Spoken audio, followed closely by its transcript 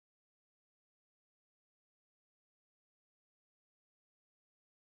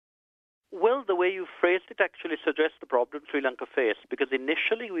Well, the way you phrased it actually suggests the problem Sri Lanka faced, because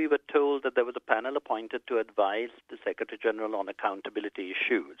initially we were told that there was a panel appointed to advise the Secretary-General on accountability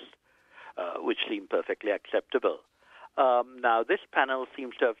issues, which seemed perfectly acceptable. Now, this panel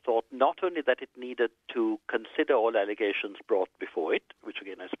seems to have thought not only that it needed to consider all allegations brought before it, which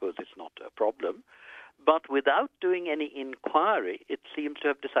again I suppose is not a problem, but without doing any inquiry, it seems to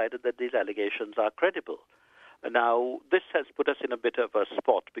have decided that these allegations are credible. Now, this has put us in a bit of a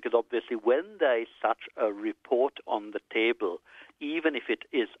spot, because obviously when there is such a report on the table, even if it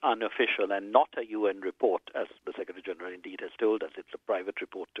is unofficial and not a UN report, as the Secretary-General indeed has told us, it's a private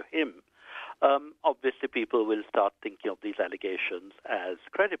report to him, obviously people will start thinking of these allegations as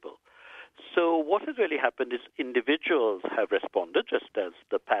credible. So what has really happened is individuals have responded, just as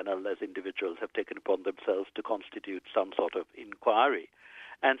the panel as individuals have taken upon themselves to constitute some sort of inquiry.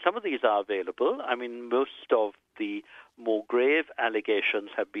 And some of these are available. I mean, most of the more grave allegations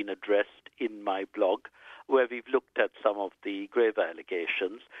have been addressed in my blog, where we've looked at some of the graver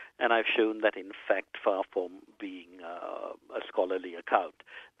allegations, and I've shown that, in fact, far from being a scholarly account,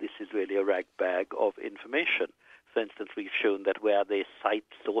 this is really a ragbag of information. For instance, we've shown that where they cite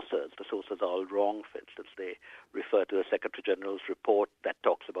sources, the sources are all wrong. For instance, they refer to the Secretary-General's report that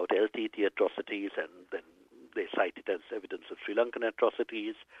talks about LTT atrocities, and then they cite it as evidence of Sri Lankan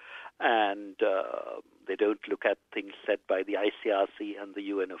atrocities, and they don't look at things said by the ICRC and the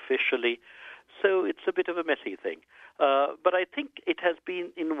UN officially. So it's a bit of a messy thing. But I think it has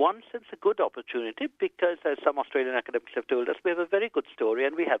been, in one sense, a good opportunity because, as some Australian academics have told us, we have a very good story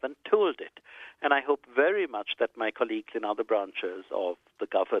and we haven't told it. And I hope very much that my colleagues in other branches of the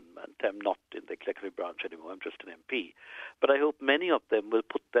government, I'm not in the executive branch anymore, I'm just an MP, but I hope many of them will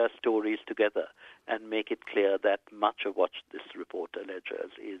put their stories together and make it clear that much of what this report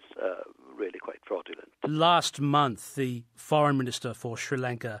alleges is really quite fraudulent. Last month, the Foreign Minister for Sri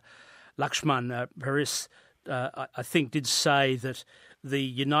Lanka, Lakshman Paris, I think, did say that the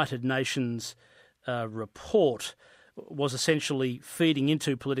United Nations report was essentially feeding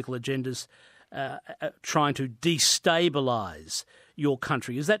into political agendas, trying to destabilise your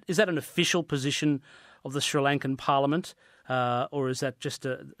country. Is that an official position of the Sri Lankan Parliament, or is that just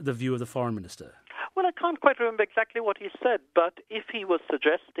the view of the Foreign Minister? Well, I can't quite remember exactly what he said, but if he was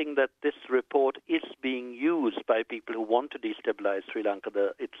suggesting that this report is being used by people who want to destabilize Sri Lanka,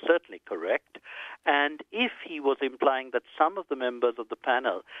 it's certainly correct. And if he was implying that some of the members of the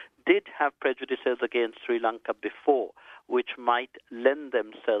panel did have prejudices against Sri Lanka before, which might lend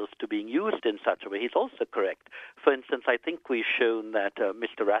themselves to being used in such a way, he's also correct. For instance, I think we've shown that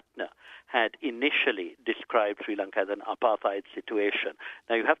Mr. Ratner had initially described Sri Lanka as an apartheid situation.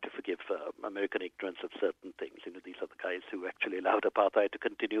 Now, you have to forgive American ignorance of certain things. These are the guys who actually allowed apartheid to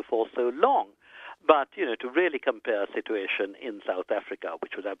continue for so long. But, to really compare a situation in South Africa,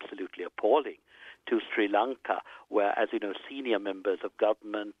 which was absolutely appalling, to Sri Lanka, where, as you know, senior members of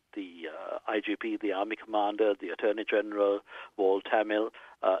government, the IGP, the Army Commander, the Attorney General, were all Tamil.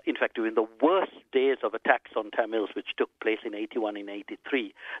 In fact, during the worst days of attacks on Tamils, which took place in 81 and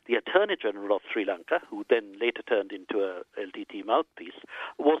 83, the Attorney General of Sri Lanka, who then later turned into a LTT mouthpiece,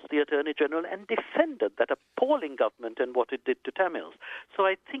 was the Attorney General and defended that appalling government and what it did to Tamils. So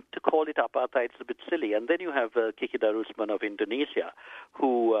I think to call it apartheid is a bit silly. And then you have Kiki Darusman of Indonesia,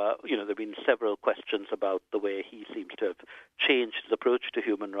 who, there have been several questions about the way he seems to have changed his approach to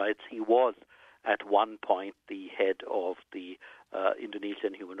human rights. He was at one point the head of the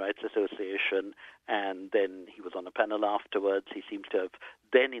Indonesian Human Rights Association, and then he was on a panel afterwards. He seems to have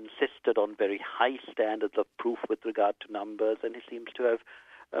then insisted on very high standards of proof with regard to numbers, and he seems to have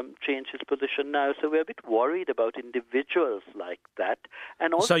changed his position now. So we're a bit worried about individuals like that.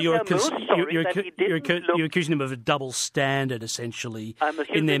 And also, so you're accusing him of a double standard, essentially,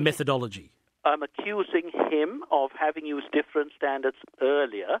 in their methodology. I'm accusing him of having used different standards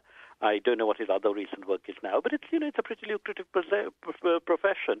earlier. I don't know what his other recent work is now, but it's a pretty lucrative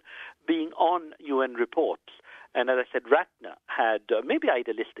profession, being on UN reports. And as I said, Ratner had, maybe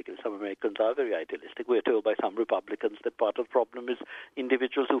idealistic, and some Americans are very idealistic. We're told by some Republicans that part of the problem is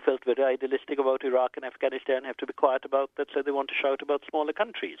individuals who felt very idealistic about Iraq and Afghanistan have to be quiet about that, so they want to shout about smaller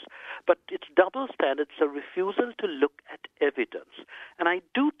countries. But it's double standards, a refusal to look at evidence. And I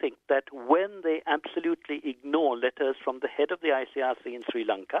do think that when they absolutely ignore letters from the head of the ICRC in Sri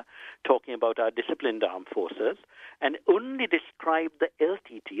Lanka, talking about our disciplined armed forces, and only describe the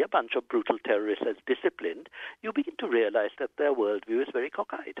LTT, a bunch of brutal terrorists, as disciplined, you begin to realize that their worldview is very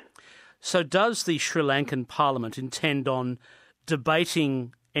cockeyed. So does the Sri Lankan Parliament intend on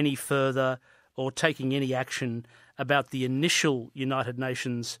debating any further or taking any action about the initial United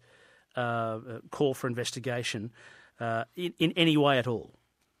Nations call for investigation in any way at all?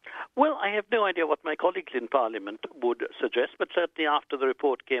 Well, I have no idea what my colleagues in Parliament would suggest, but certainly after the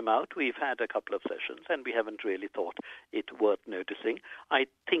report came out, we've had a couple of sessions and we haven't really thought it worth noticing. I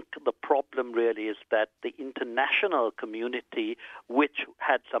think the problem really is that the international community, which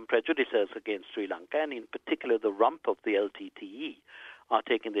had some prejudices against Sri Lanka, and in particular the rump of the LTTE, are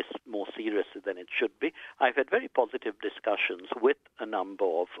taking this more seriously than it should be. I've had very positive discussions with a number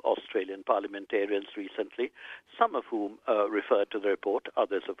of Australian parliamentarians recently, some of whom referred to the report,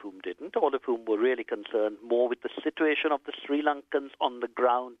 others of whom didn't, all of whom were really concerned more with the situation of the Sri Lankans on the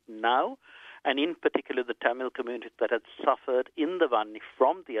ground now, and in particular the Tamil community that had suffered in the Vanni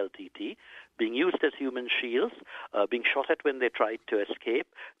from the LTT, being used as human shields, being shot at when they tried to escape,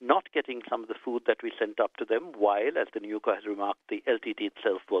 not getting some of the food that we sent up to them, while, as the Nuka has remarked, the LTT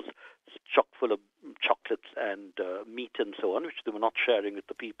itself was chock full of chocolates and meat and so on, which they were not sharing with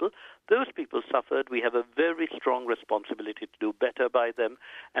the people. Those people suffered. We have a very strong responsibility to do better by them,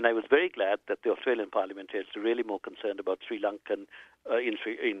 and I was very glad that the Australian parliamentarians are really more concerned about Sri Lankan in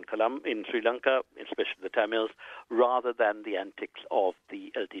Sri Lanka, especially the Tamils, rather than the antics of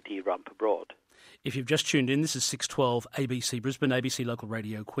the LTT rump abroad. If you've just tuned in, this is 612 ABC Brisbane, ABC Local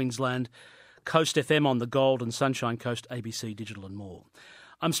Radio Queensland, Coast FM on the Gold and Sunshine Coast, ABC Digital and more.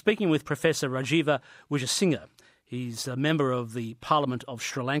 I'm speaking with Professor Rajiva Wijesinha. He's a member of the Parliament of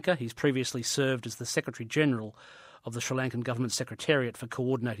Sri Lanka. He's previously served as the Secretary-General of the Sri Lankan Government Secretariat for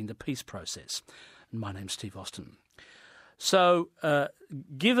coordinating the peace process. And my name's Steve Austin. So,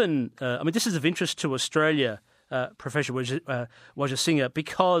 given, this is of interest to Australia, Professor Wijesinha,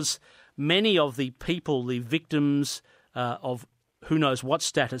 because many of the people, the victims of who knows what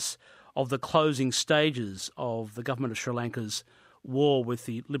status of the closing stages of the government of Sri Lanka's war with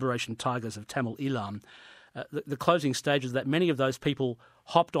the Liberation Tigers of Tamil Eelam, the closing stages, that many of those people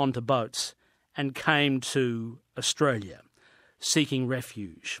hopped onto boats and came to Australia seeking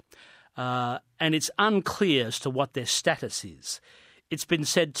refuge. And it's unclear as to what their status is. It's been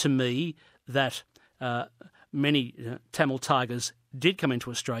said to me that many Tamil Tigers did come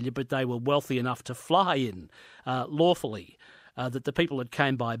into Australia, but they were wealthy enough to fly in lawfully, that the people that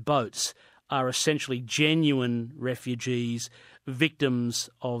came by boats are essentially genuine refugees, victims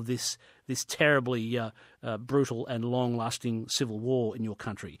of this terribly brutal and long-lasting civil war in your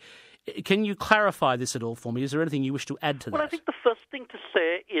country. Can you clarify this at all for me? Is there anything you wish to add to that? Well, I think the first thing to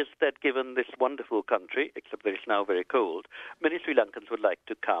say is that given this wonderful country, except that it's now very cold, many Sri Lankans would like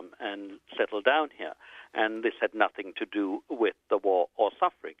to come and settle down here. And this had nothing to do with the war or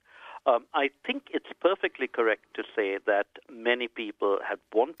suffering. I think it's perfectly correct to say that many people had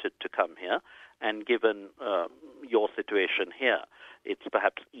wanted to come here, and given your situation here, it's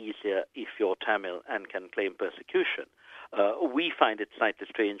perhaps easier if you're Tamil and can claim persecution. We find it slightly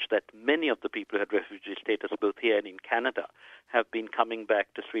strange that many of the people who had refugee status both here and in Canada have been coming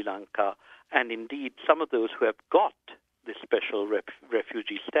back to Sri Lanka, and indeed some of those who have got this special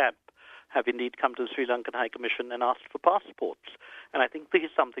refugee stamp have indeed come to the Sri Lankan High Commission and asked for passports. And I think this is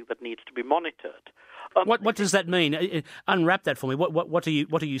something that needs to be monitored. What does that mean? Unwrap that for me. What are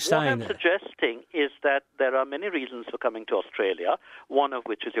you saying? What I'm suggesting is that there are many reasons for coming to Australia, one of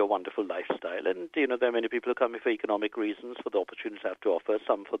which is your wonderful lifestyle. And, there are many people who come here for economic reasons, for the opportunities I have to offer,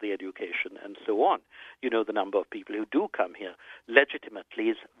 some for the education, and so on. The number of people who do come here legitimately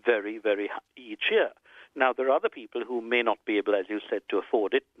is very, very high each year. Now, there are other people who may not be able, as you said, to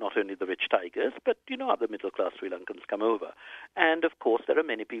afford it, not only the rich Tigers, but, other middle-class Sri Lankans come over. And, of course, there are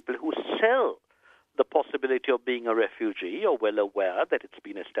many people who sell the possibility of being a refugee. You're well aware that it's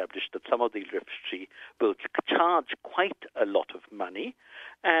been established that some of these refugee boats charge quite a lot of money,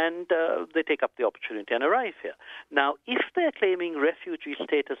 and they take up the opportunity and arrive here. Now, if they're claiming refugee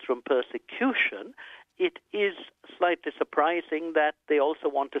status from persecution, it is slightly surprising that they also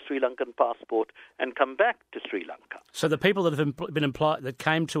want a Sri Lankan passport and come back to Sri Lanka. So the people that have been employed, that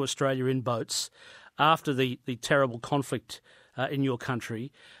came to Australia in boats after the terrible conflict in your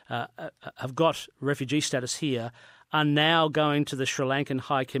country, have got refugee status here, are now going to the Sri Lankan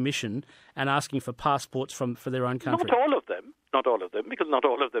High Commission and asking for passports for their own country? Not all of them, because not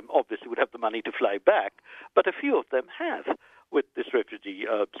all of them obviously would have the money to fly back, but a few of them have with this refugee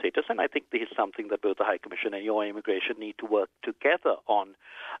status, and I think this is something that both the High Commission and your immigration need to work together on.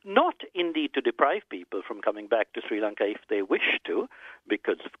 Not indeed to deprive people from coming back to Sri Lanka if they wish to,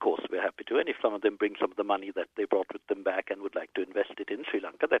 because of course we're happy to, and if some of them bring some of the money that they brought with them back and would like to invest it in Sri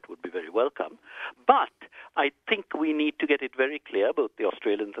Lanka, that would be very welcome. But I think we need to get it very clear, both the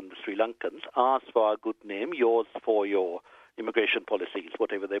Australians and the Sri Lankans, ours for our good name, yours for your immigration policies,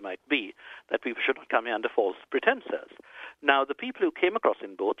 whatever they might be, that people should not come here under false pretenses. Now, the people who came across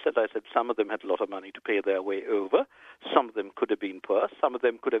in boats, as I said, some of them had a lot of money to pay their way over. Some of them could have been poor. Some of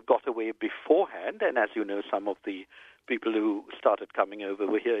them could have got away beforehand. And as you know, some of the people who started coming over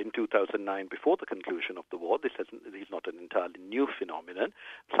were here in 2009 before the conclusion of the war. This is not an entirely new phenomenon.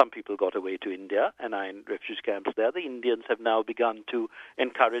 Some people got away to India and are in refugee camps there. The Indians have now begun to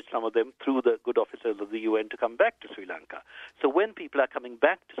encourage some of them through the good officers of the UN to come back to Sri Lanka. So when people are coming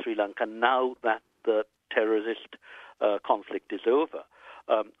back to Sri Lanka now that the terrorist conflict is over,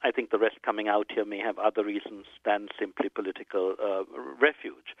 I think the rest coming out here may have other reasons than simply political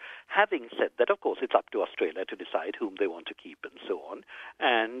refuge. Having said that, of course, it's up to Australia to decide whom they want to keep and so on.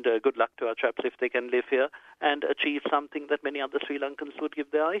 And good luck to our chaps if they can live here and achieve something that many other Sri Lankans would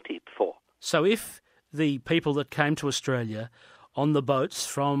give their eye teeth for. So if the people that came to Australia on the boats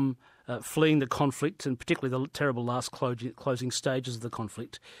from fleeing the conflict, and particularly the terrible last closing stages of the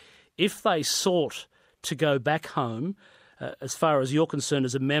conflict, if they sought to go back home, as far as you're concerned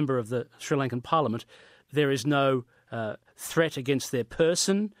as a member of the Sri Lankan Parliament, there is no threat against their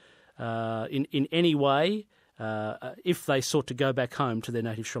person in any way if they sought to go back home to their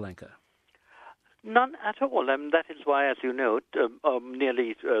native Sri Lanka? None at all. That is why, as you note,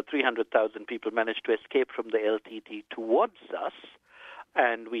 nearly 300,000 people managed to escape from the LTT towards us,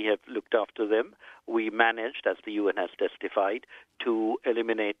 and we have looked after them. We managed, as the UN has testified, to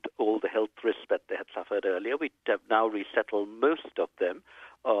eliminate all the health risks that they had suffered earlier. We have now resettled most of them.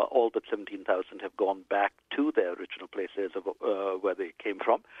 All but 17,000 have gone back to their original places of where they came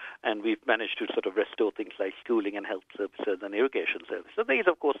from, and we've managed to sort of restore things like schooling and health services and irrigation services. So there is,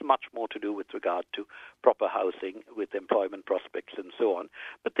 of course, much more to do with regard to proper housing, with employment prospects and so on.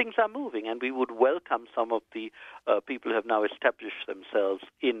 But things are moving, and we would welcome some of the people who have now established themselves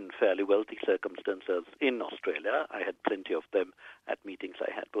in fairly wealthy circumstances in Australia. I had plenty of them at meetings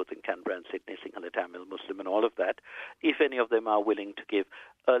I had both in Canberra and Sydney, Sinhala, Tamil, Muslim, and all of that. If any of them are willing to give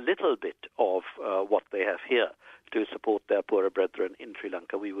a little bit of what they have here to support their poorer brethren in Sri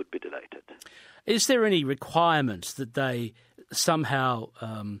Lanka, we would be delighted. Is there any requirement that they somehow,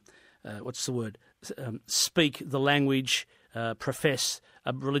 speak the language, profess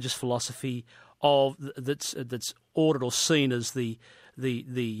a religious philosophy of that's ordered or seen as the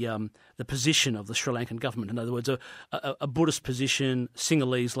position of the Sri Lankan government? In other words, a Buddhist position,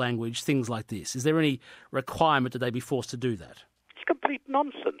 Sinhalese language, things like this. Is there any requirement that they be forced to do that? It's complete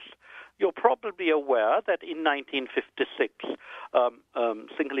nonsense. You're probably aware that in 1956,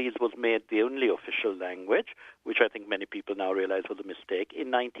 Sinhalese was made the only official language, which I think many people now realize was a mistake.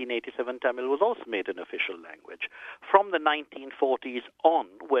 In 1987, Tamil was also made an official language. From the 1940s on,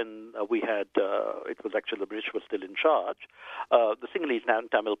 when we had, it was actually the British were still in charge, the Sinhalese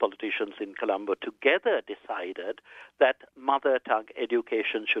and Tamil politicians in Colombo together decided that mother tongue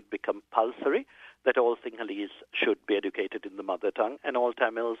education should be compulsory, that all Sinhalese should be educated in the mother tongue and all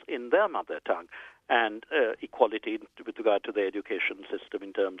Tamils in their mother tongue, and equality with regard to the education system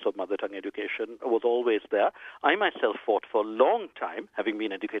in terms of mother tongue education was always there. I myself fought for a long time, having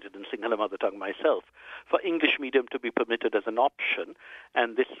been educated in Sinhala mother tongue myself, for English medium to be permitted as an option,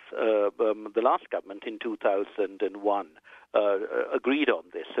 and this the last government in 2001 agreed on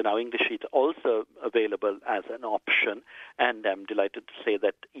this. So now English is also available as an option, and I'm delighted to say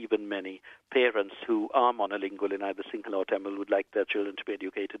that even many parents who are monolingual in either Sinhala or Tamil would like their children to be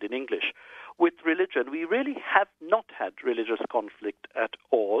educated in English. With religion, we really have not had religious conflict at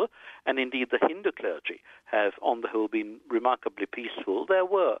all, and indeed the Hindu clergy have, on the whole, been remarkably peaceful. There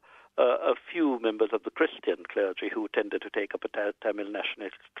were a few members of the Christian clergy who tended to take up a Tamil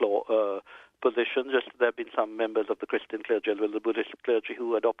nationalist position. Just there have been some members of the Christian clergy as well as the Buddhist clergy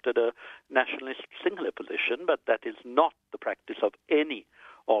who adopted a nationalist Sinhala position, but that is not the practice of any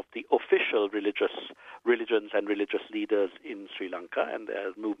of the official religions and religious leaders in Sri Lanka, and there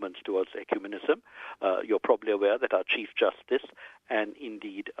are movements towards ecumenism. You're probably aware that our Chief Justice and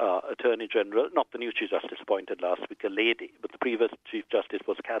indeed our Attorney General, not the new Chief Justice appointed last week, a lady, but the previous Chief Justice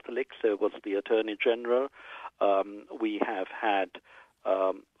was Catholic, so was the Attorney General. We have had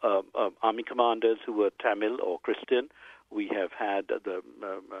army commanders who were Tamil or Christian. We have had the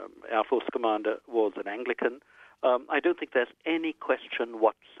Air Force commander was an Anglican. I don't think there's any question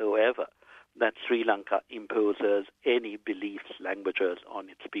whatsoever that Sri Lanka imposes any beliefs, languages on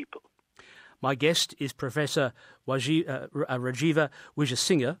its people. My guest is Professor Rajiva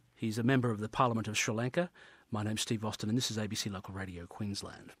Wijesinha. He's a member of the Parliament of Sri Lanka. My name's Steve Austin, and this is ABC Local Radio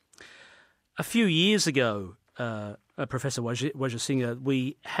Queensland. A few years ago, Professor Wijesinha,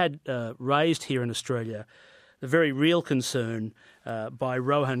 we had raised here in Australia the very real concern by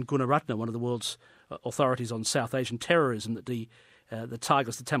Rohan Gunaratne, one of the world's authorities on South Asian terrorism, that the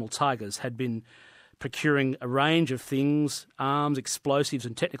Tamil Tigers had been procuring a range of things, arms, explosives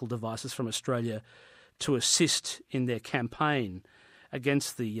and technical devices from Australia to assist in their campaign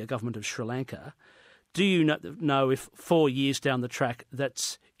against the government of Sri Lanka. Do you know if 4 years down the track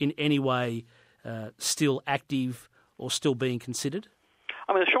that's in any way still active or still being considered?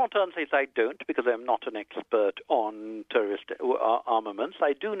 I mean, the short answer is I don't, because I'm not an expert on terrorist armaments.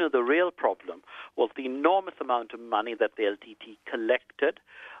 I do know the real problem was the enormous amount of money that the LTT collected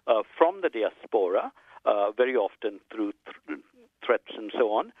from the diaspora, very often through threats and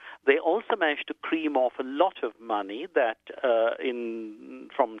so on. They also managed to cream off a lot of money that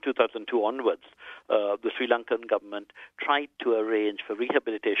from 2002 onwards, the Sri Lankan government tried to arrange for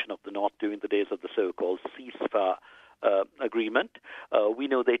rehabilitation of the North during the days of the so-called ceasefire agreement. We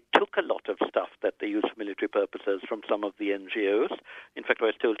know they took a lot of stuff that they used for military purposes from some of the NGOs. In fact, I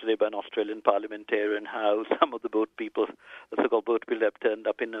was told today by an Australian parliamentarian how some of the boat people, the so-called boat people, have turned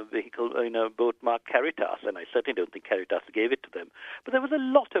up in a vehicle, in a boat marked Caritas, and I certainly don't think Caritas gave it to them. But there was a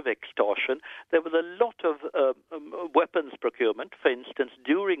lot of extortion. There was a lot of weapons procurement. For instance,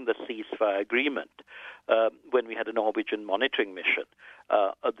 during the ceasefire agreement, when we had a Norwegian monitoring mission,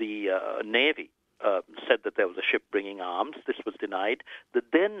 the Navy said that there was a ship bringing arms. This was denied. The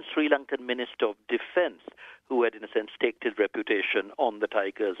then Sri Lankan Minister of Defence, who had in a sense staked his reputation on the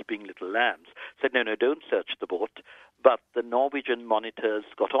tigers being little lambs, said, no, don't search the boat. But the Norwegian monitors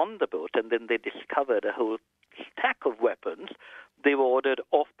got on the boat, and then they discovered a whole stack of weapons. They were ordered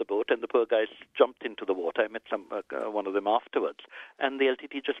off the boat, and the poor guys jumped into the water. I met one of them afterwards. And the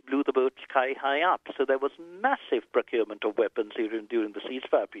LTT just blew the boat sky high up. So there was massive procurement of weapons during the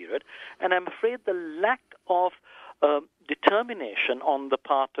ceasefire period. And I'm afraid the lack of determination on the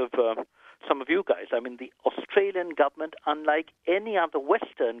part of some of you guys. I mean, the Australian government, unlike any other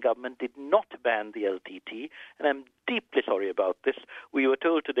Western government, did not ban the LTT, and I'm deeply sorry about this. We were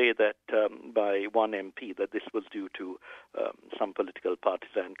told today that by one MP that this was due to some political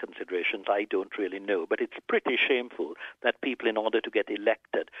partisan considerations. I don't really know, but it's pretty shameful that people, in order to get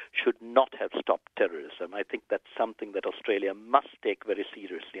elected, should not have stopped terrorism. I think that's something that Australia must take very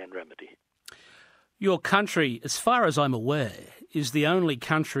seriously and remedy. Your country, as far as I'm aware, is the only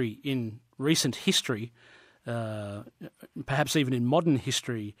country in recent history, perhaps even in modern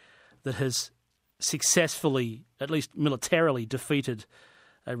history, that has successfully, at least militarily, defeated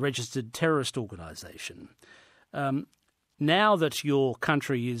a registered terrorist organisation. Now that your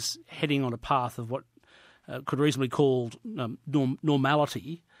country is heading on a path of what could reasonably be called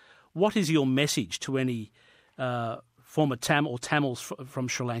normality, what is your message to any former Tamils from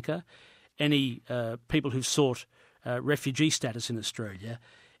Sri Lanka, any people who've sought refugee status in Australia,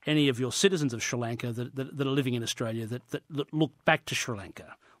 any of your citizens of Sri Lanka that are living in Australia that look back to Sri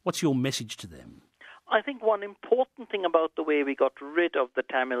Lanka? What's your message to them? I think one important thing about the way we got rid of the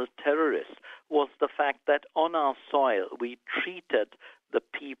Tamil terrorists was the fact that on our soil we treated the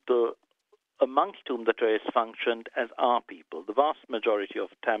people amongst whom the terrorists functioned as our people. The vast majority of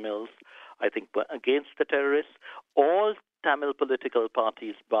Tamils, I think, were against the terrorists. All Tamil political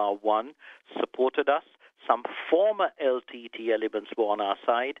parties, bar one, supported us. Some former LTT elements were on our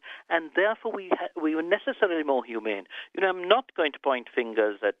side, and therefore we were necessarily more humane. I'm not going to point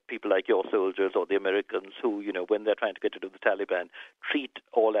fingers at people like your soldiers or the Americans who, when they're trying to get rid of the Taliban, treat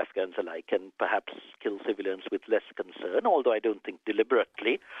all Afghans alike and perhaps kill civilians with less concern, although I don't think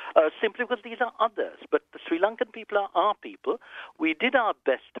deliberately, simply because these are others. But the Sri Lankan people are our people. We did our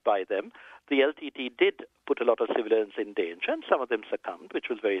best by them. The LTT did put a lot of civilians in danger, and some of them succumbed, which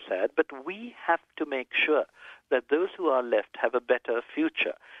was very sad. But we have to make sure that those who are left have a better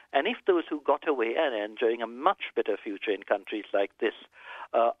future. And if those who got away and are enjoying a much better future in countries like this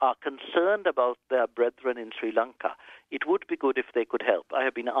are concerned about their brethren in Sri Lanka, it would be good if they could help. I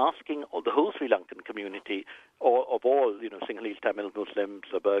have been asking the whole Sri Lankan community, of all, Sinhalese, Tamil, Muslims,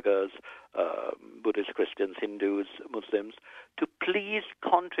 Burghers, Buddhists, Christians, Hindus, Muslims, to please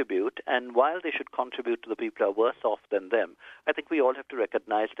contribute. And while they should contribute to the people who are worse off than them, I think we all have to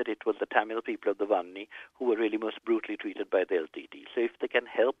recognize that it was the Tamil people of the Vanni who were really most brutally treated by the LTT. So if they can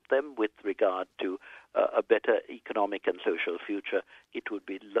help them with regard to a better economic and social future, it would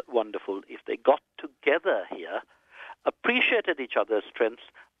be wonderful if they got together here, appreciated each other's strengths,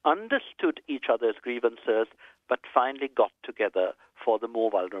 understood each other's grievances, but finally got together for the more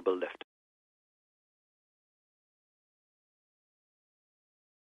vulnerable left